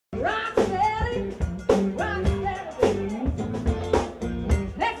Rock steady, rock steady.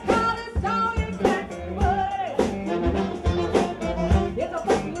 Let's call this song exactly what it is. It's a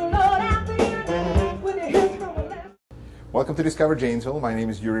fucking load out there when it hits from the left. Welcome to Discover Janesville. My name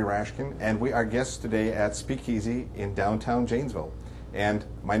is Yuri Rashkin, and we are guests today at Speakeasy in downtown Janesville. And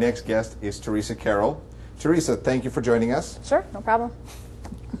my next guest is Theresa Carroll. Theresa, thank you for joining us. Sure, no problem.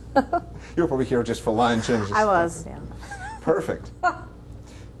 You were probably here just for lunch. And just, I was, yeah. Perfect.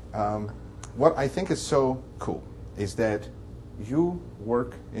 What I think is so cool is that you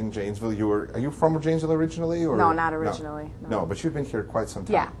work in Janesville. Are you from Janesville originally? Or? No, not originally. No, but you've been here quite some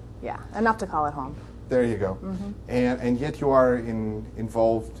time. Yeah, enough to call it home. There you go. Mm-hmm. And yet you are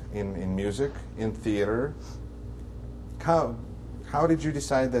involved in music, in theater. How did you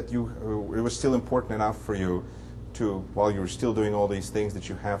decide that it was still important enough for you to, while you were still doing all these things that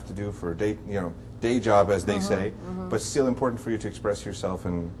you have to do for a day job, as they say, but still important for you to express yourself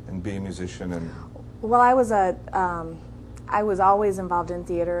and be a musician? And Well, I was always involved in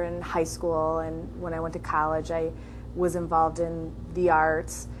theater in high school, and when I went to college, I was involved in the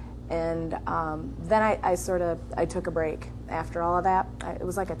arts. And then I took a break after all of that. It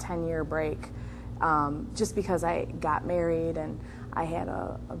was like a 10-year break, just because I got married and I had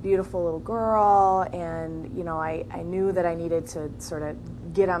a beautiful little girl, and I knew that I needed to sort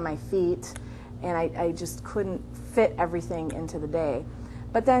of get on my feet, and I just couldn't fit everything into the day.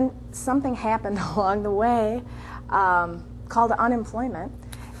 But then something happened along the way called unemployment.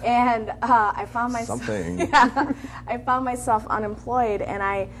 And I found myself I found myself unemployed, and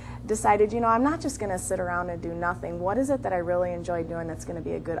I decided, I'm not just going to sit around and do nothing. What is it that I really enjoy doing that's going to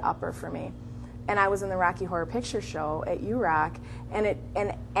be a good upper for me? And I was in the Rocky Horror Picture Show at UROC,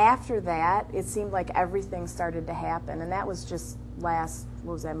 and after that, it seemed like everything started to happen, and that was just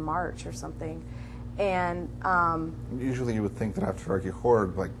March or something. And usually you would think that after Rocky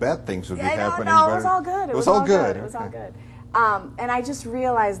Horror, like bad things would be happening. No, it was all good. It was all good. It was all good. And I just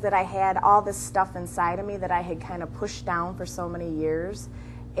realized that I had all this stuff inside of me that I had kind of pushed down for so many years.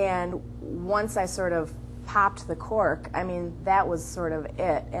 And once I sort of popped the cork, that was sort of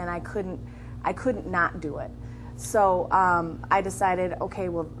it. And I couldn't not do it. So I decided, okay,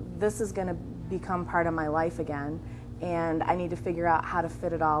 well, this is going to become part of my life again. And I need to figure out how to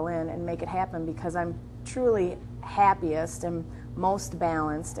fit it all in and make it happen, because I'm truly happiest and most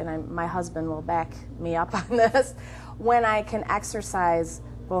balanced, and my husband will back me up on this, when I can exercise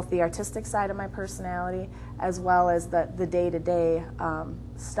both the artistic side of my personality as well as the day-to-day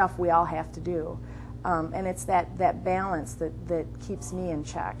stuff we all have to do. And it's that balance that keeps me in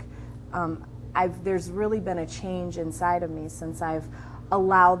check. There's really been a change inside of me since I've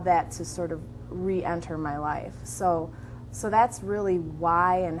allowed that to sort of re-enter my life. So that's really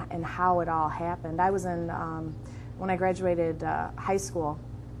why and how it all happened. I was when I graduated high school,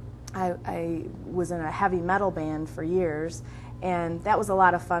 I was in a heavy metal band for years, and that was a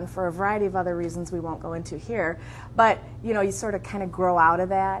lot of fun for a variety of other reasons we won't go into here. But you sort of kind of grow out of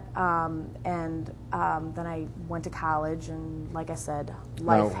that, and then I went to college, and like I said,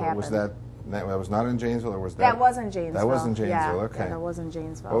 life happened. Was that was not in Janesville, or was that? That was in Janesville. That was in Janesville. Yeah, okay. that was in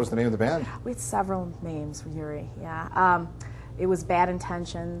Janesville. What was the name of the band? We had several names, Yuri. Yeah. It was Bad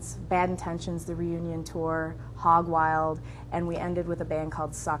Intentions, the reunion tour, Hog Wild, and we ended with a band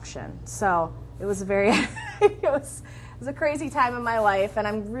called Suction. So it was it was a crazy time in my life, and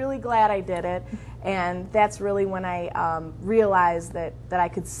I'm really glad I did it. And that's really when I realized that I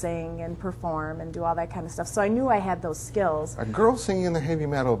could sing and perform and do all that kind of stuff. So I knew I had those skills. A girl singing in the heavy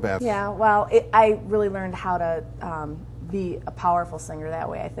metal band. Yeah, well, I really learned how to be a powerful singer that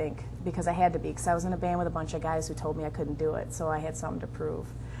way, I think, because I had to be, because I was in a band with a bunch of guys who told me I couldn't do it, so I had something to prove.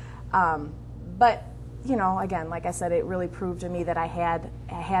 But again, like I said, it really proved to me that I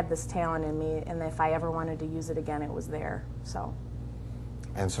had this talent in me, and if I ever wanted to use it again, it was there. So.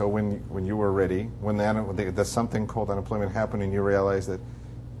 And so when you were ready, when the something called unemployment happened, and you realized that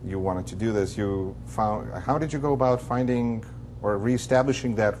you wanted to do this, how did you go about finding or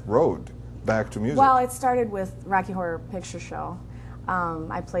reestablishing that road back to music? Well, it started with Rocky Horror Picture Show.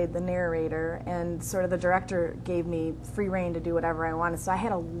 I played the narrator, and sort of the director gave me free rein to do whatever I wanted. So I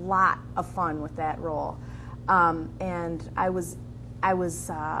had a lot of fun with that role, and I was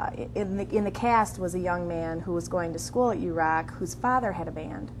in the cast was a young man who was going to school at UROC, whose father had a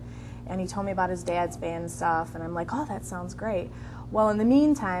band, and he told me about his dad's band and stuff, and I'm like, oh, that sounds great. Well, in the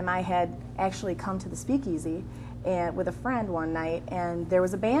meantime, I had actually come to the Speakeasy with a friend one night, and there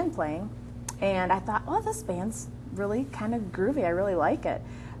was a band playing, and I thought, oh, this band's really kind of groovy. I really like it.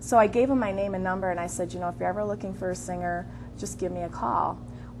 So I gave him my name and number, and I said, if you're ever looking for a singer, just give me a call.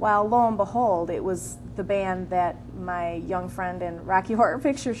 Well, lo and behold, it was the band that my young friend in Rocky Horror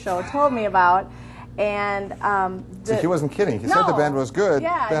Picture Show told me about. And So he wasn't kidding. He said the band was good.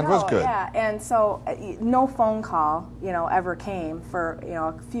 Yeah, the band was good. Yeah, and so no phone call, ever came for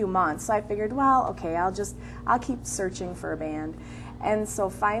a few months. So I figured, well, okay, I'll keep searching for a band. And so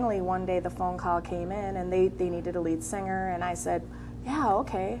finally one day the phone call came in, and they needed a lead singer, and I said, yeah,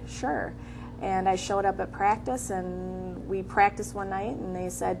 okay, sure. And I showed up at practice, and we practiced one night, and they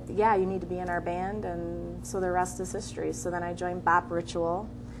said, yeah, you need to be in our band, and so the rest is history. So then I joined Bop Ritual,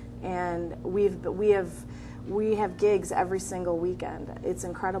 and we have gigs every single weekend. It's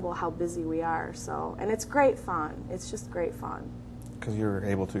incredible how busy we are. So, and it's great fun. It's just great fun. Because you're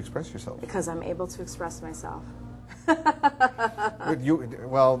able to express yourself. Because I'm able to express myself. Maybe what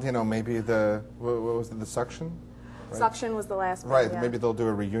was it, the Suction? Right? Suction was the last one. Right. Yeah. Maybe they'll do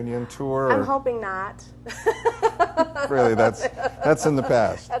a reunion tour. I'm hoping not. Really, that's in the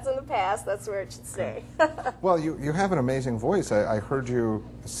past. That's in the past. That's where it should stay. Well, you have an amazing voice. I heard you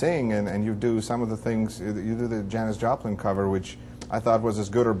sing, and you do some of the things. You do the Janis Joplin cover, which I thought was as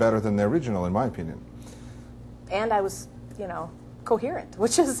good or better than the original, in my opinion. And I was, coherent,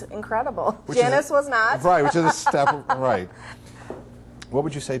 which is incredible. Janis was not. Right, which is a step. Right. What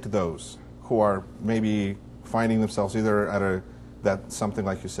would you say to those who are maybe finding themselves either at that something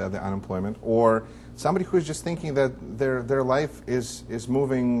like you said, the unemployment, or somebody who's just thinking that their life is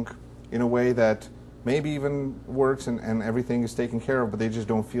moving in a way that maybe even works and everything is taken care of, but they just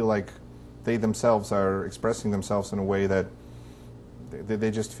don't feel like they themselves are expressing themselves in a way that they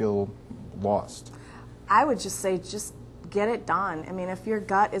just feel lost? I would just say just get it done. I mean, if your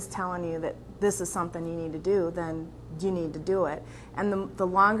gut is telling you that this is something you need to do, then you need to do it. And the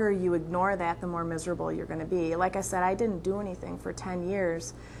longer you ignore that, the more miserable you're going to be. Like I said, I didn't do anything for 10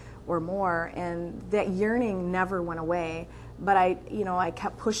 years or more, and that yearning never went away. But I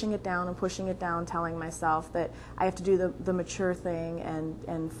kept pushing it down and pushing it down, telling myself that I have to do the mature thing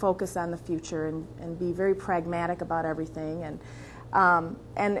and focus on the future and be very pragmatic about everything.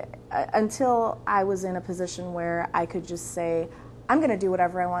 And until I was in a position where I could just say, I'm going to do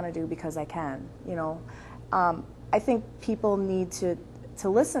whatever I want to do because I can. I think people need to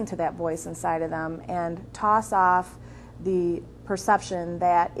listen to that voice inside of them and toss off the perception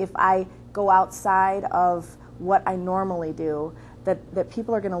that if I go outside of what I normally do, that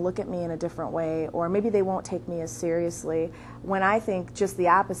people are going to look at me in a different way, or maybe they won't take me as seriously, when I think just the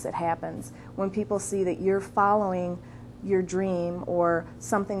opposite happens. When people see that you're following your dream or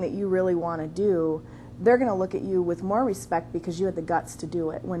something that you really want to do, they're going to look at you with more respect because you had the guts to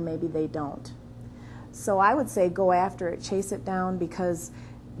do it when maybe they don't. So I would say go after it, chase it down, because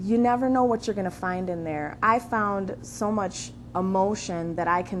you never know what you're going to find in there. I found so much emotion that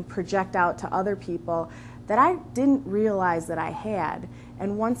I can project out to other people that I didn't realize that I had.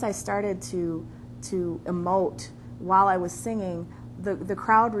 And once I started to emote while I was singing, the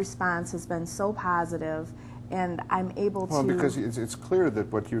crowd response has been so positive, and I'm able to... Well, because it's clear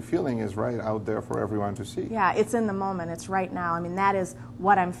that what you're feeling is right out there for everyone to see. Yeah, it's in the moment. It's right now. I mean, that is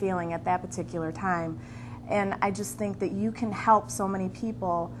what I'm feeling at that particular time. And I just think that you can help so many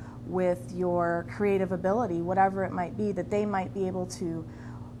people with your creative ability, whatever it might be, that they might be able to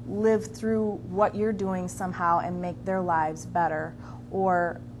live through what you're doing somehow and make their lives better,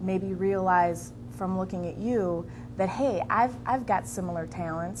 or maybe realize from looking at you that, hey, I've got similar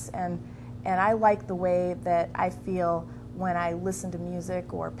talents, and I like the way that I feel when I listen to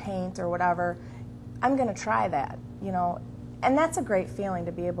music or paint or whatever. I'm going to try that, and that's a great feeling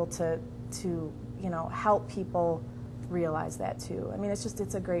to be able to help people realize that too. I mean,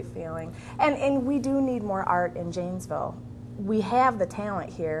 it's a great feeling. And we do need more art in Janesville. We have the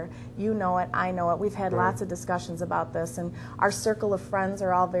talent here. You know it, I know it. We've had lots of discussions about this, and our circle of friends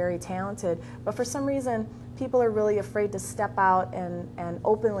are all very talented. But for some reason, people are really afraid to step out and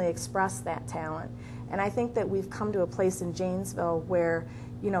openly express that talent. And I think that we've come to a place in Janesville where,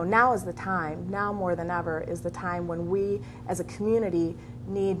 now is the time, now more than ever is the time when we as a community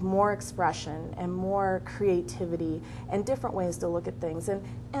need more expression and more creativity and different ways to look at things.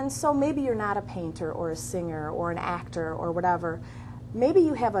 And so maybe you're not a painter or a singer or an actor or whatever. Maybe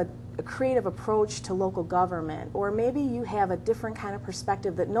you have a creative approach to local government, or maybe you have a different kind of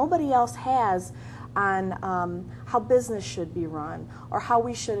perspective that nobody else has on how business should be run or how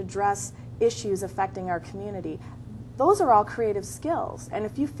we should address issues affecting our community. Those are all creative skills, and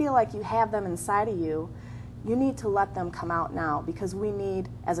if you feel like you have them inside of you, you need to let them come out now, because we need,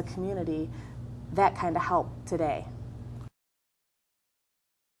 as a community, that kind of help today.